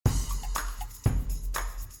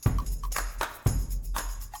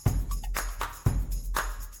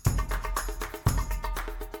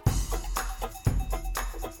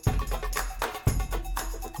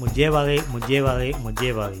Mujewali.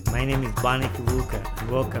 My name is Kibuuka and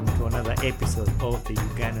welcome to another episode of the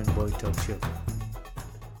Ugandan Boy Talk Show.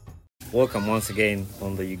 Welcome once again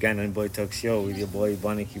on the Ugandan Boy Talk Show with your boy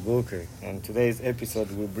Kibuuka. And today's episode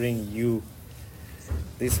will bring you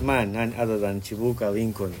this man, none other than Kibuuka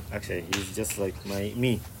Lincorn. Actually, he's just like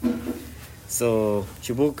me. So,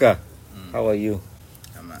 Kibuuka, how are you?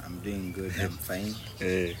 I'm doing good. I'm fine.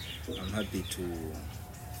 I'm happy to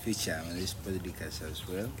feature on this podcast as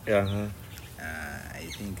well. I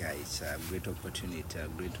think it's a great opportunity, a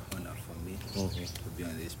great honor for me to be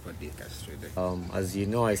on this podcast today. As you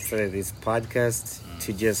know, I started this podcast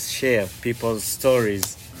to just share people's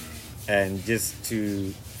stories and just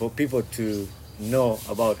for people to know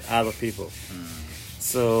about other people.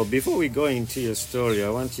 So before we go into your story, I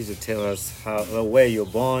want you to tell us where you're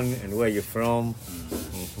born and where you're from.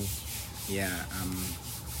 Yeah,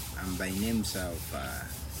 I'm by names of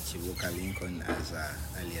Kibuuka Lincorn, as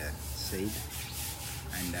earlier said,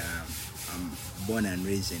 and I'm born and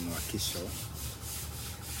raised in Wakiso.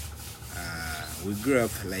 We grew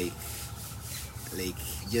up like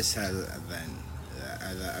just other than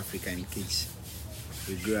other African kids.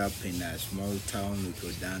 We grew up in a small town. We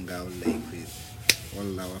could hang out with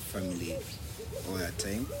all our family all the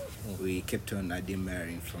time. We kept on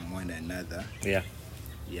admiring from one another.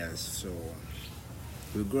 Yes, so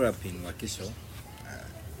we grew up in Wakiso.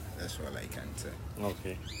 That's all I can say.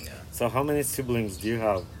 Okay. Yeah. So how many siblings do you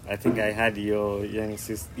have? I think I had your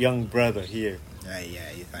young brother here.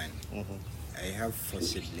 Yeah, Ethan. I have 4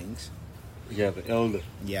 siblings. Yeah, the elder.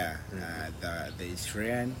 Yeah. There's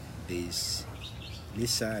Ryan, there's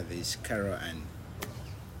Lisa, there's Carol, and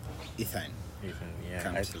Ethan. Yeah.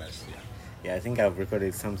 Comes last year. Yeah, I think I've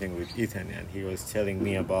recorded something with Ethan, and he was telling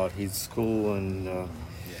me about his school. And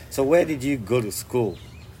so, where did you go to school?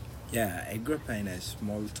 Yeah, I grew up in a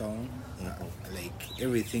small town.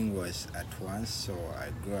 Everything was at once. So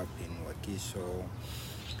I grew up in Wakiso.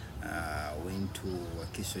 Went to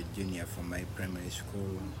Wakiso Junior for my primary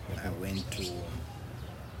school. I went to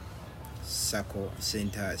Sako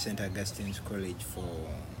St. Augustine's College for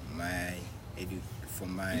my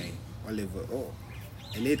O-level.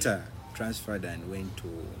 I later transferred and went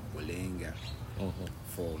to Bulenga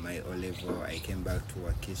for my O-level. I came back to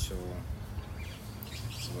Wakiso,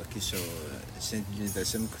 St. John's, the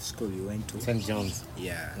same school you went to. St. John's.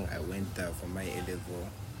 Yeah, I went there for my A-level.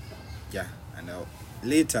 Yeah, and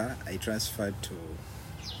later I transferred to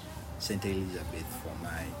St. Elizabeth for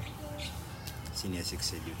my senior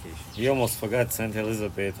 6 education. You almost forgot St.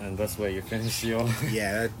 Elizabeth, and that's where you finished your...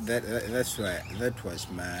 Yeah, that's why. That was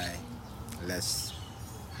my last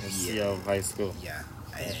year of high school. Yeah.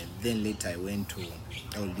 Then later I went to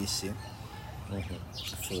LDC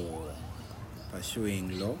for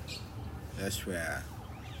pursuing law. That's where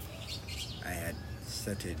I had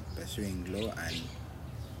started pursuing law, and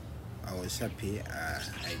I was happy. I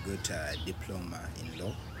got a diploma in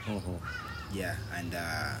law. Yeah, and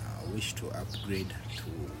I wish to upgrade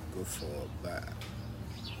to go for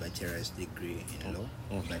bachelor's degree in law.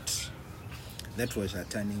 But that was a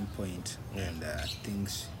turning point, and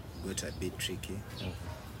things got a bit tricky,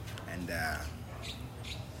 and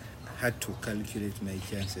had to calculate my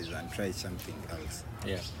chances and try something else.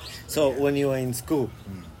 Yeah. So when you were in school,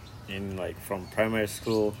 from primary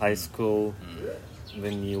school, high school,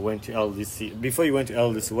 then you went to LDC. Before you went to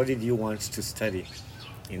LDC, what did you want to study?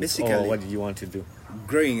 Basically, or what did you want to do?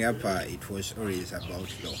 Growing up, it was always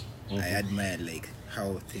about law. I admired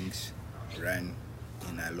how things run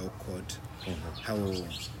in a law court, how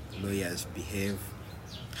lawyers behave,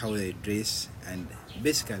 how they dress, and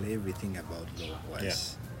basically everything about law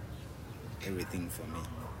was everything for me.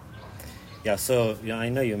 Yeah, so I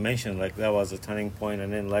know you mentioned that was a turning point,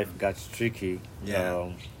 and then life got tricky.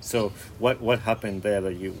 Yeah. So what happened there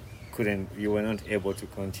that you were not able to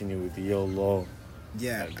continue with your law?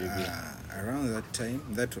 Yeah, around that time,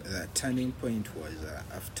 that turning point was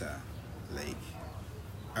after I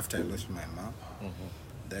lost my mom.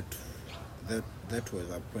 That was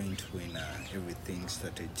a point when everything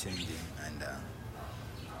started changing, and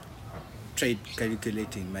tried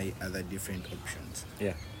calculating my other different options.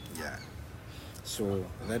 Yeah. So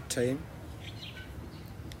that time,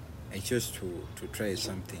 I chose to try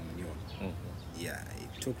something new. Yeah,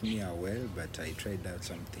 it took me a while, but I tried out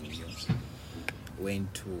something new.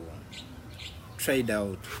 Tried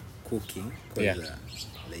out cooking, because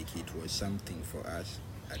it was something for us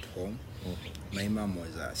at home. My mom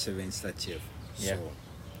was a 7-star chef, so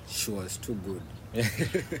she was too good.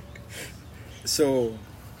 So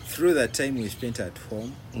through the time we spent at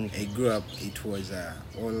home, I grew up, it was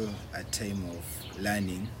all a time of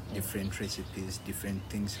learning different recipes, different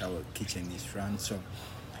things, how a kitchen is run. So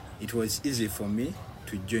it was easy for me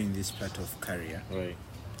to join this part of career. Right.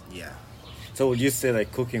 Yeah. So would you say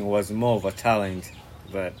like cooking was more of a talent,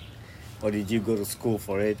 but or did you go to school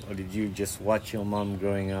for it, or did you just watch your mom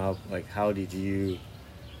growing up? Like how did you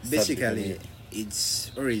start becoming Basically, it?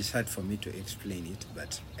 it's always hard for me to explain it,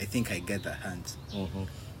 but I think I get the hint. Mm-hmm.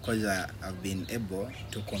 Because I've been able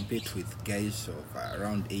to compete with guys of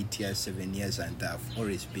around 8 years, 7 years, and I've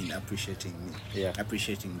always been appreciating me, Yeah.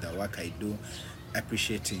 appreciating the work I do,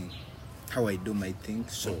 appreciating how I do my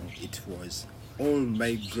things. So it was all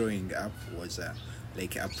my growing up was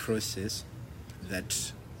like a process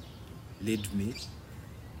that led me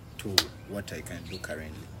to what I can do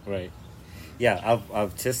currently. Right. Yeah,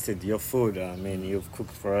 I've tasted your food. I mean, you've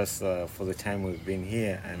cooked for us for the time we've been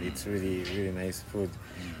here, and it's really really nice food.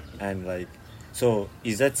 And like, so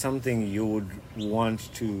is that something you would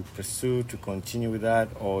want to pursue to continue with that,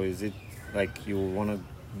 or is it like you want to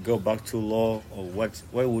go back to law, or what?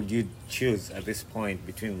 What would you choose at this point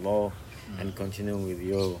between law and continuing with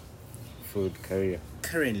your food career?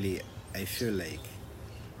 Currently, I feel like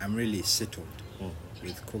I'm really settled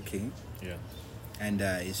with cooking. Yeah. And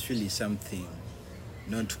it's really something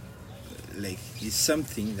not like it's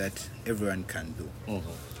something that everyone can do.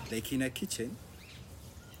 Like in a kitchen,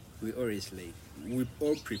 we always like we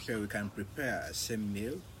can prepare a same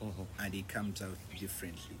meal and it comes out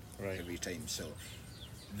differently every time. So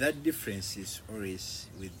that difference is always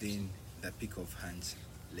within the pick of hands,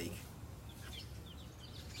 like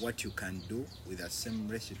what you can do with the same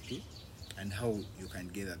recipe and how you can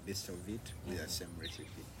get the best of it with the same recipe.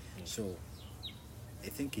 So I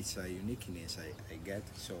think it's a uniqueness I get.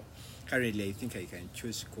 So currently I think I can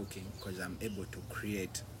choose cooking because I'm able to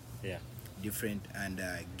create different and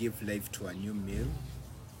give life to a new meal,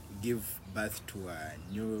 give birth to a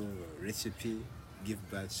new recipe, give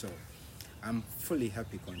birth. So I'm fully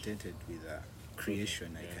happy, contented with the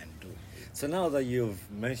creation I can do. So now that you've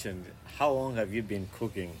mentioned, how long have you been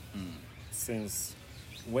cooking? Since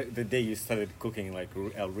the day you started cooking like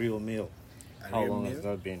a real meal? How long has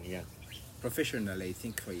that been? Yeah. Professionally, I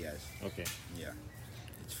think 4 years. Okay. Yeah,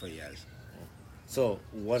 it's 4 years. So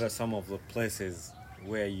what are some of the places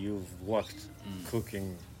where you've worked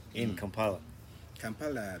cooking in Kampala?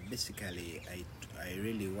 Kampala, basically, I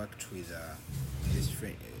really worked with this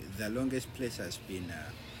friend. The longest place has been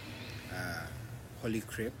Holy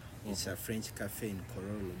Crepe. It's a French cafe in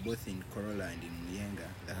Korolo, both in Korola and in Muyenga.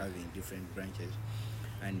 They're having different branches.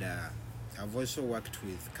 And I've also worked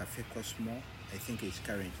with Cafe Cosmo. I think it's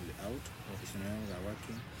currently out. It's no longer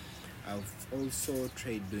working. I've also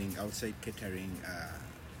tried doing outside catering.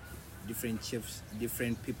 Different chefs,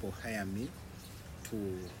 different people hire me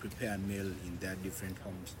to prepare a meal in their different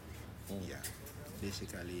homes. Yeah,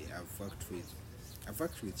 basically I've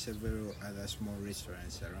worked with several other small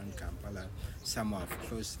restaurants around Kampala. Some have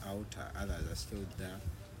closed out, others are still there.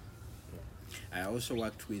 I also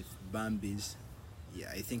worked with Bambi's. Yeah,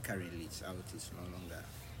 I think currently it's out. It's no longer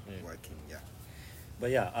working. Yeah. But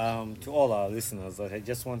yeah, to all our listeners, I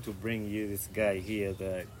just want to bring you this guy here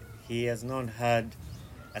that he has not had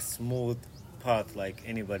a smooth path like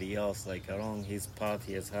anybody else. Like along his path,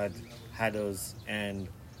 he has had hurdles and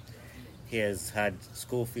he has had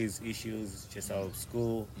school fees issues just out of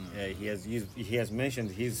school. He has mentioned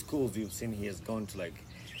his schools. You've seen he has gone to like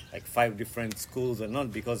 5 different schools, and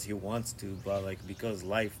not because he wants to, but like because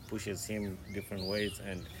life pushes him different ways.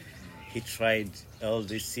 And he tried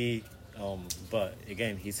LDC, but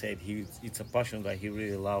again, he said it's a passion that he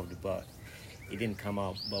really loved, but it didn't come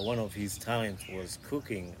out. But one of his talents was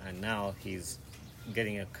cooking, and now he's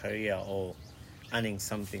getting a career or earning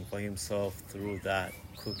something for himself through that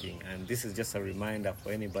cooking. And this is just a reminder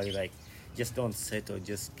for anybody, like, just don't settle,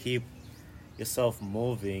 just keep yourself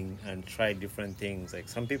moving and try different things. Like,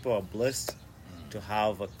 some people are blessed to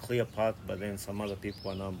have a clear path, but then some other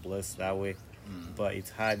people are not blessed that way. But it's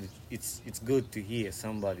hard. It's good to hear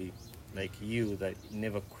somebody like you that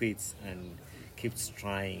never quits and keeps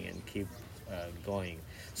trying and keep going.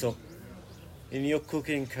 So in your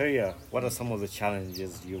cooking career, what are some of the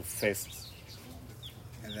challenges you faced?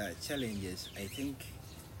 The challenges, I think,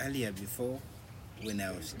 earlier before, when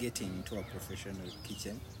I was getting into a professional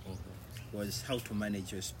kitchen, was how to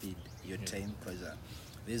manage your speed, your time, because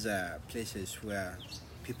these are places where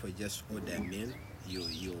people just order a meal,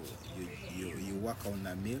 you work on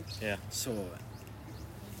a meal. Yeah. So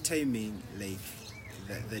timing, like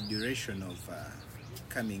the duration of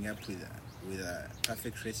coming up with a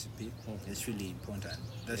perfect recipe is really important.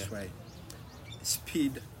 That's why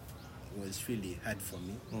speed was really hard for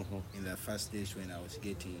me in the first days when I was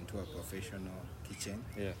getting into a professional kitchen.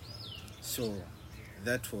 Yeah. So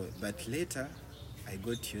that was, but later I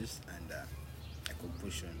got used and I could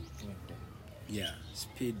push on. Yeah,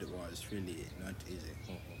 speed was really not easy.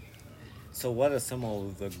 So what are some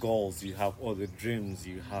of the goals you have or the dreams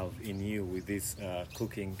you have in you with this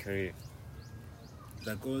cooking career?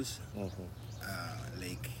 The goals,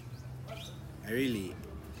 like, I really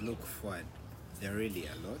look forward. They're really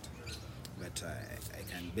a lot, but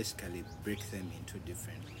I can basically break them into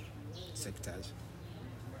different sectors.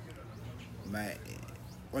 My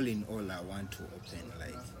all in all, I want to open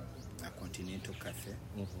like a continental cafe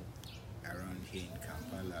around here in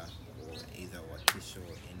Kampala or either Wakiso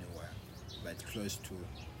or anywhere, but close to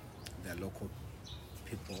the local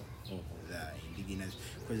people, the indigenous,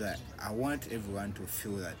 because I want everyone to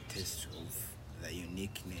feel that taste of the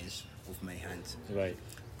uniqueness of my hands. Right.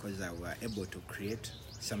 Because I were able to create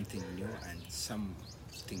something new and some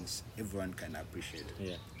things everyone can appreciate.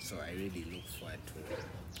 Yeah. So I really look forward to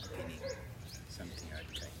opening something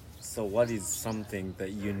like that. So what is something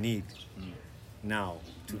that you need now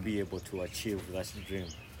to be able to achieve that dream?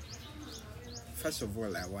 First of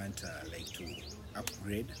all, I want like to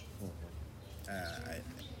upgrade.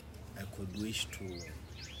 I could wish to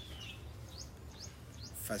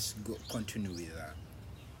first continue with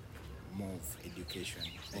more of education.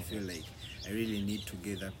 I feel like I really need to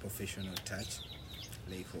get that professional touch,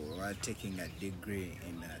 like while taking a degree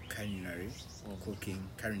in culinary, cooking,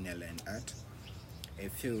 culinary and art. I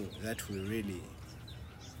feel that will really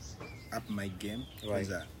up my game,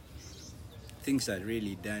 because things are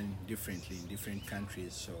really done differently in different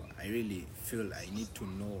countries. So I really feel I need to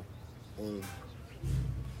know all.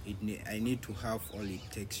 I need to have all it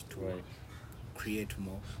takes to create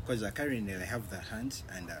more, because currently I have the hands,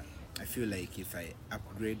 and I feel like if I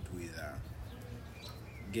upgrade with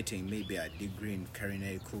getting maybe a degree in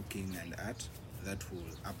culinary cooking and art, that will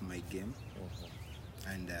up my game,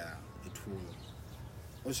 and it will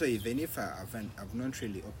also, even if I've not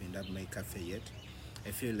really opened up my cafe yet,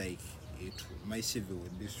 I feel like my CV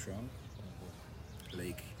would be strong,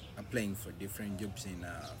 like applying for different jobs in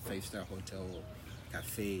a 5-star hotel or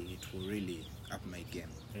cafe. It will really up my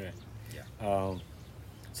game.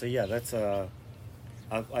 So yeah, that's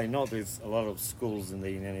I know there's a lot of schools in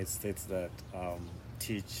the United States that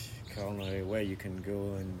teach culinary, where you can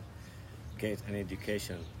go and get an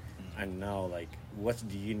education. And now, like, what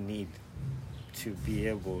do you need to be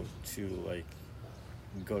able to like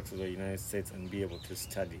go to the United States and be able to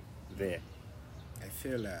study there? I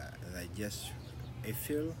feel I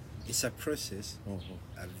feel it's a process.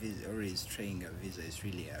 A visa, or is trying a visa, is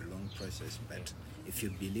really a long process. But if you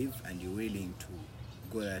believe and you're willing to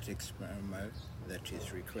go that extra mile that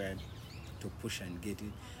is required to push and get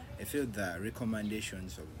it, I feel the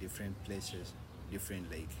recommendations of different places, different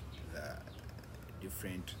like the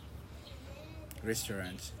different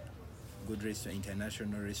restaurants,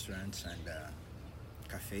 international restaurants and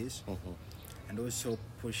cafes, and also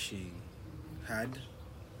pushing hard.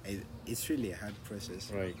 It's really a hard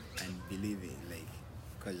process, right? And believe it, like,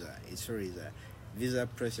 because it's always a visa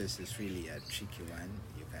process is really a tricky one.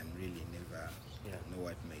 You can really never know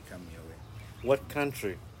what may come your way. What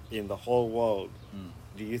country in the whole world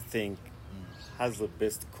do you think has the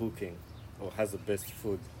best cooking or has the best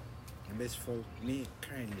food? The best for me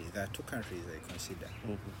currently, there are two countries I consider.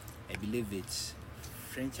 I believe it's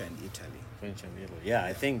French and Italy. French and Italy. Yeah,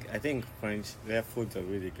 I think French, their foods are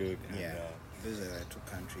really good. And, those are the two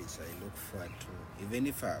countries I look forward to. Even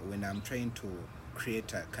if when I'm trying to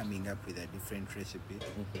create coming up with a different recipe,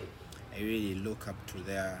 I really look up to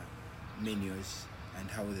their menus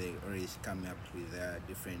and how they always come up with their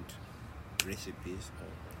different recipes.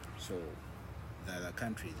 So the other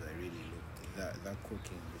countries I really look, the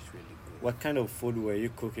cooking is really good. What kind of food were you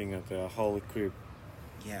cooking at the Holy Crib?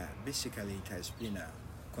 Yeah, basically it has been a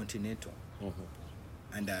continental,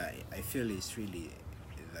 and I feel it's really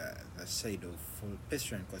the side of full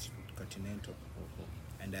pedestrian continental,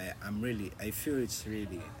 and I feel it's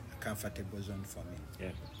really a comfortable zone for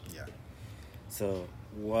me. Yeah. So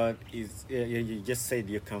what is you just said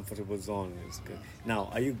your comfortable zone is good. Now,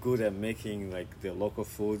 are you good at making like the local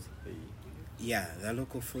food? Yeah, the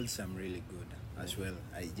local foods I'm really good as well.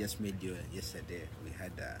 I just made you yesterday. We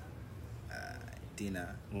had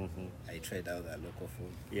dinner. I tried out the local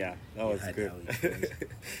food. Yeah, that was good.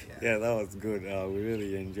 Yeah, that was good. We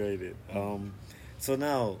really enjoyed it. So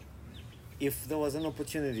now, if there was an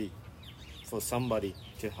opportunity for somebody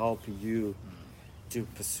to help you to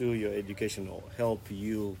pursue your education, or help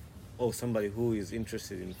you, or somebody who is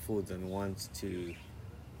interested in food and wants to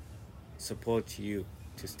support you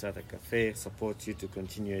to start a cafe, support you to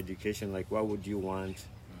continue education, like what would you want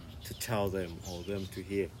to tell them or them to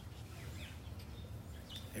hear?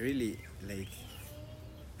 I really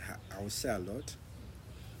I would say a lot,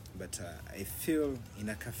 But I feel in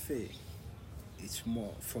a cafe, it's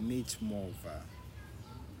more, for me, it's more of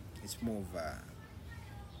a,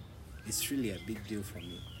 it's really a big deal for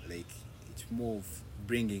me. Like, it's more of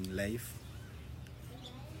bringing life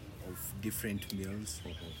of different meals,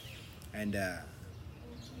 and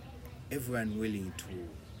everyone willing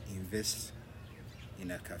to invest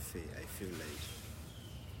in a cafe. I feel like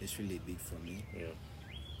it's really big for me. Yeah.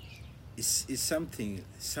 It's something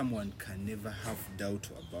someone can never have doubt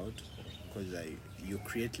about, because you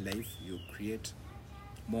create life, you create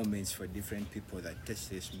moments for different people that taste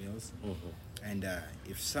these meals. And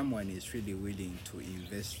if someone is really willing to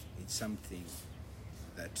invest in something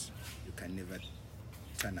that you can never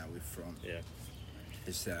turn away from,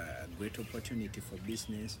 it's a great opportunity for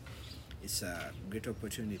business. It's a great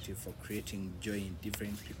opportunity for creating joy in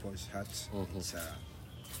different people's hearts. It's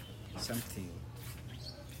something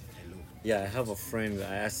I love. Yeah, I have a friend.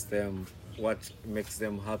 I asked them what makes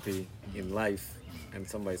them happy in life, and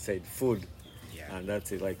somebody said food. Yeah. And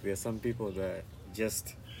that's it. Like, there's some people that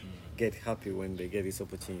just get happy when they get this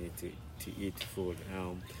opportunity to eat food.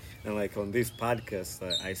 And like on this podcast,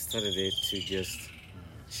 I started it to just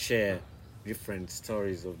share different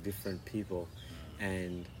stories of different people,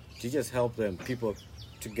 and to just help them, people,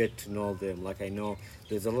 to get to know them. Like, I know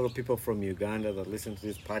there's a lot of people from Uganda that listen to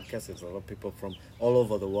this podcast. There's a lot of people from all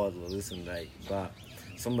over the world that listen. Like, but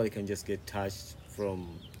somebody can just get touched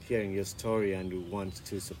from hearing your story and want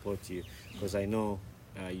to support you. Because I know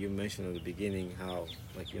you mentioned at the beginning how,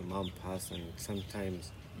 like, your mom passed, and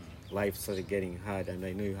sometimes life started getting hard. And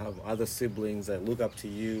I know you have other siblings that look up to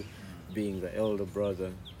you, being the elder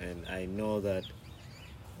brother. And I know that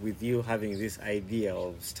with you having this idea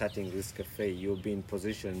of starting this cafe, you'll be in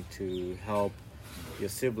position to help your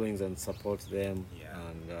siblings and support them. Yeah.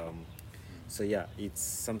 And so yeah, it's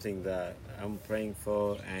something that I'm praying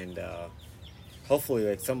for, and hopefully,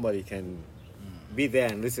 like, somebody can be there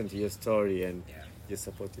and listen to your story and just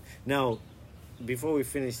support you. Now, before we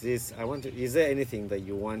finish this, is there anything that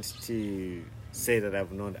you want to say that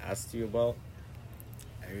I've not asked you about?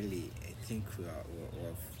 I think we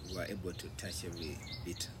are able to touch every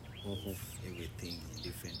bit of everything in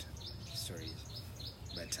different stories.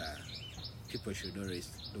 But people should always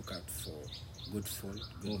look out for good food,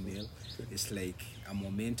 good meal. It's like a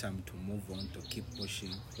momentum to move on, to keep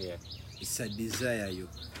pushing. Yeah. It's a desire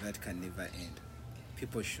that can never end.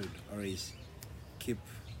 People should always keep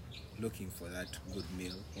looking for that good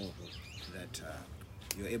meal, that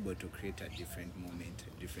you're able to create a different moment,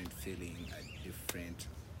 a different feeling, a different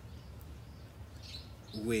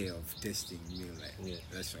way of tasting meal.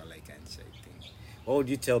 That's all I can say, I think. What would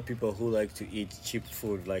you tell people who like to eat cheap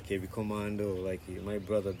food, like Heavy Commando, like my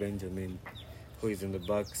brother Benjamin, who is in the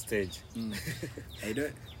backstage?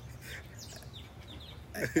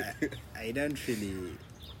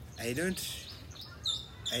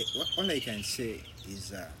 All I can say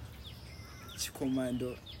is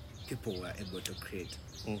Chikomando people were able to create.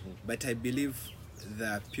 But I believe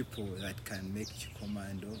there are people that can make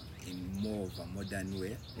Chikomando in more of a modern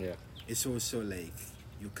way. Yeah. It's also like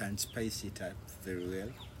you can spice it up very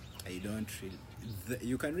well.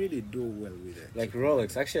 You can really do well with it. Like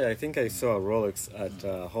Rolex. Actually, I think I saw a Rolex at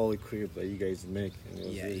Holy Crib that you guys make. And it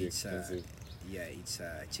was really expensive. It's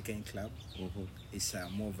a chicken club. It's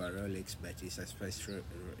more of a Rolex, but it's a spice roll.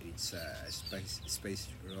 It's a spice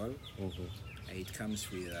roll. It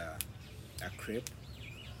comes with a crepe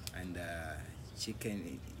and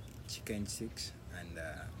chicken sticks and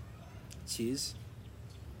cheese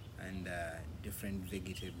and different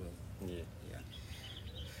vegetable. Yeah.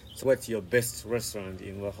 So what's your best restaurant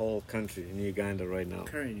in the whole country in Uganda right now?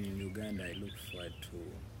 Currently in Uganda, I look forward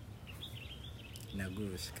to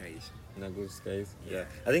Naguru Skies. Naguru Skies? Yeah.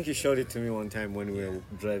 I think you showed it to me one time when we were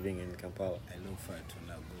driving in Kampala. I look forward to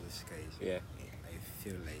Naguru Skies. Yeah. I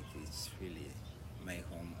feel like it's really my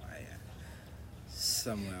home.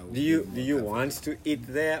 Somewhere. Do you want to eat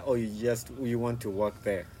there, or you want to work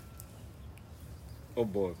there? Or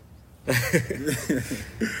both?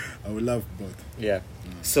 I would love both. Yeah.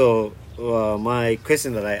 So my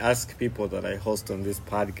question that I ask people that I host on this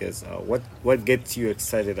podcast, what gets you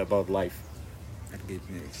excited about life? That gets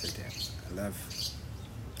me excited. I love,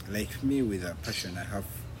 like me, with a passion I have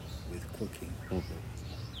with cooking.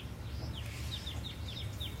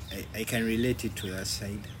 I can relate it to that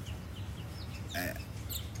side.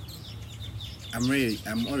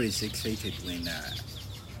 I'm always excited when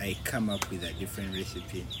I come up with a different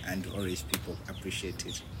recipe and always people appreciate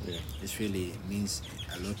it. Yeah. This really means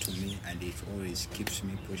a lot to me, and it always keeps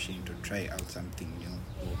me pushing to try out something new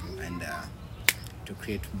and to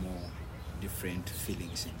create more different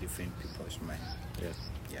feelings in different people's mind. Yeah.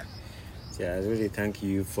 Yeah. Yeah, I really thank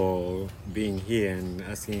you for being here and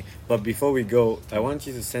asking. But before we go, I want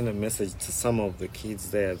you to send a message to some of the kids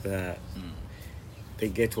there that they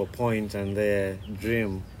get to a point and their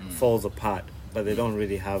dream falls apart, but they don't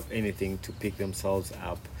really have anything to pick themselves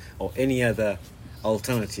up or any other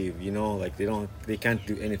alternative, like they can't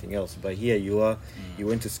do anything else. But here you are, you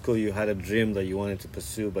went to school, you had a dream that you wanted to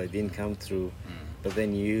pursue, but it didn't come through. But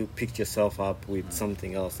then you picked yourself up with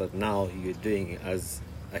something else that now you're doing as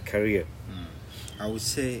a career. I'll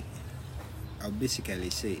basically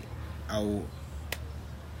say, I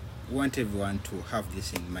want everyone to have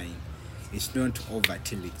this in mind. It's not over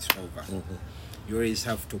till it's over. You always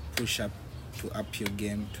have to push up your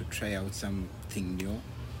game, to try out something new,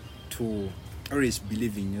 to always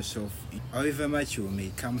believe in yourself. However much you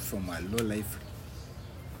may come from a low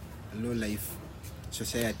life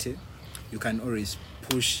society, you can always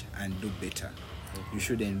push and do better. You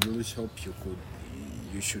shouldn't lose hope.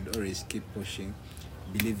 You should always keep pushing,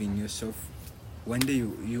 believe in yourself. One day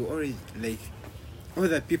you always, like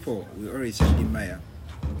other people we always admire,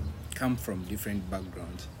 come from different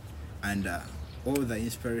backgrounds, and all the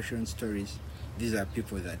inspiration stories, these are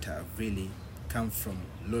people that have really come from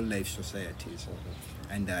low life societies.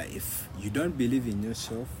 And if you don't believe in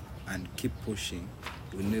yourself and keep pushing,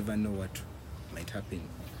 you'll never know what might happen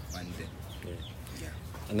one day. Yeah.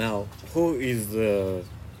 Now, who is the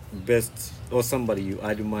best or somebody you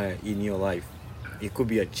admire in your life? It could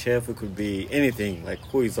be a chef, it could be anything. Like,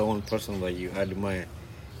 who is the one person that you admire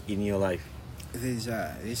in your life? There's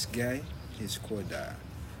this guy, he's called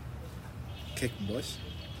Cake Boss.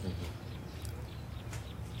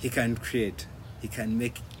 He can create, he can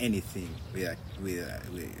make anything with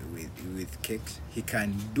cakes. He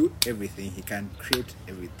can do everything, he can create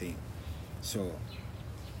everything. So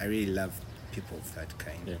I really love people of that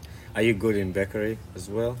kind. Yeah. Are you good in bakery as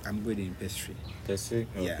well? I'm good in pastry. Pastry?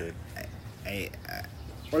 Okay. Yeah.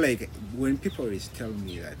 Or like when people always tell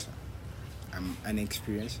me that I'm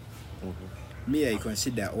inexperienced, me, I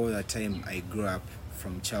consider all the time I grew up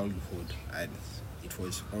from childhood, and it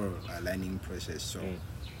was all a learning process. So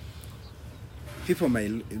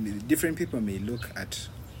different people may look at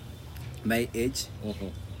my age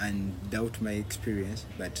and doubt my experience,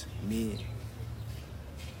 but me,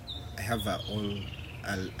 I have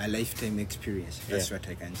a lifetime experience. That's what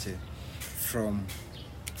I can say. From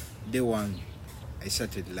day one, I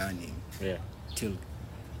started learning till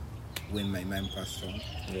when my mom passed on,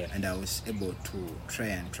 and I was able to try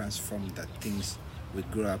and transform the things I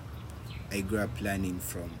grew up learning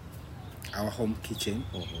from our home kitchen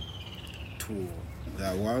to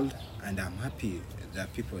the world, and I'm happy there are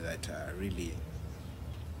people that are really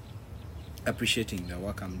appreciating the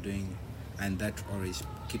work I'm doing, and that always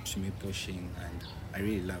keeps me pushing, and I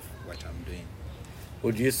really love what I'm doing.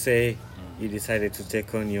 Would you say you decided to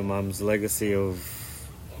take on your mom's legacy of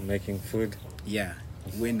making food? Yeah.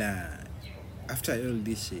 When after all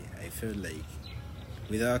this, I felt like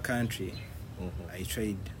with our country, I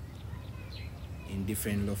tried in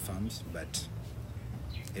different law firms, but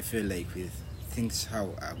I feel like with things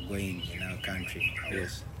how are going in our country, I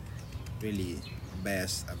was really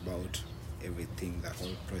biased about everything, the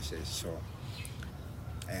whole process. So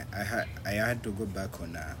I had to go back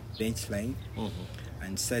on a bench line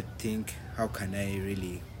and start think, how can I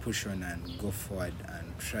really push on and go forward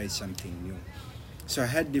and try something new. So I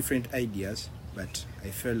had different ideas, but I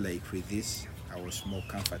felt like with this I was more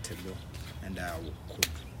comfortable and I could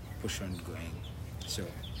push on going. So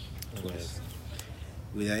it was,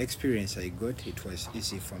 with the experience I got, it was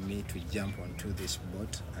easy for me to jump onto this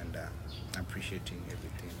boat, and appreciating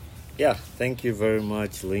everything. Yeah, thank you very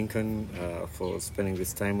much, Lincoln, for spending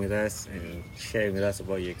this time with us and sharing with us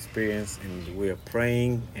about your experience. And we are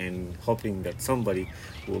praying and hoping that somebody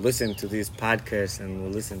will listen to this podcast and will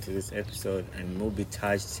listen to this episode and will be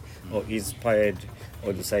touched or inspired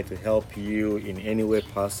or decide to help you in any way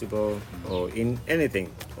possible or in anything.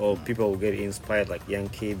 Or people will get inspired, like young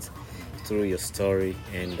kids, through your story.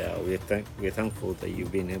 And we're thankful that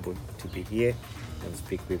you've been able to be here and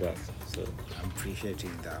speak with us. So I'm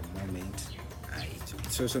appreciating that moment.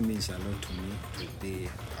 It also means a lot to me to be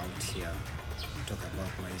out here to talk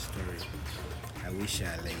about my story. I wish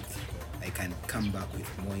I can come back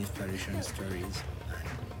with more inspiration stories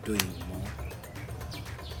and doing more,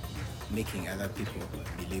 making other people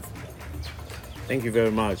believe more. Thank you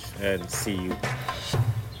very much, and see you.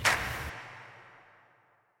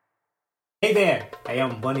 Hey there, I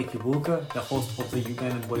am Bonnie Kibuuka, the host of the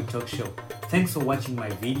Ugandan Boy Talk Show. Thanks for watching my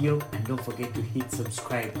video, and don't forget to hit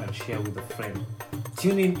subscribe and share with a friend.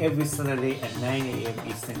 Tune in every Saturday at 9 a.m.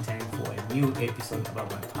 Eastern Time for a new episode about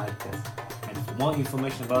my podcast. And for more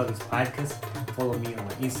information about this podcast, follow me on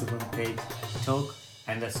my Instagram page,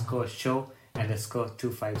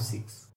 talk_show_256.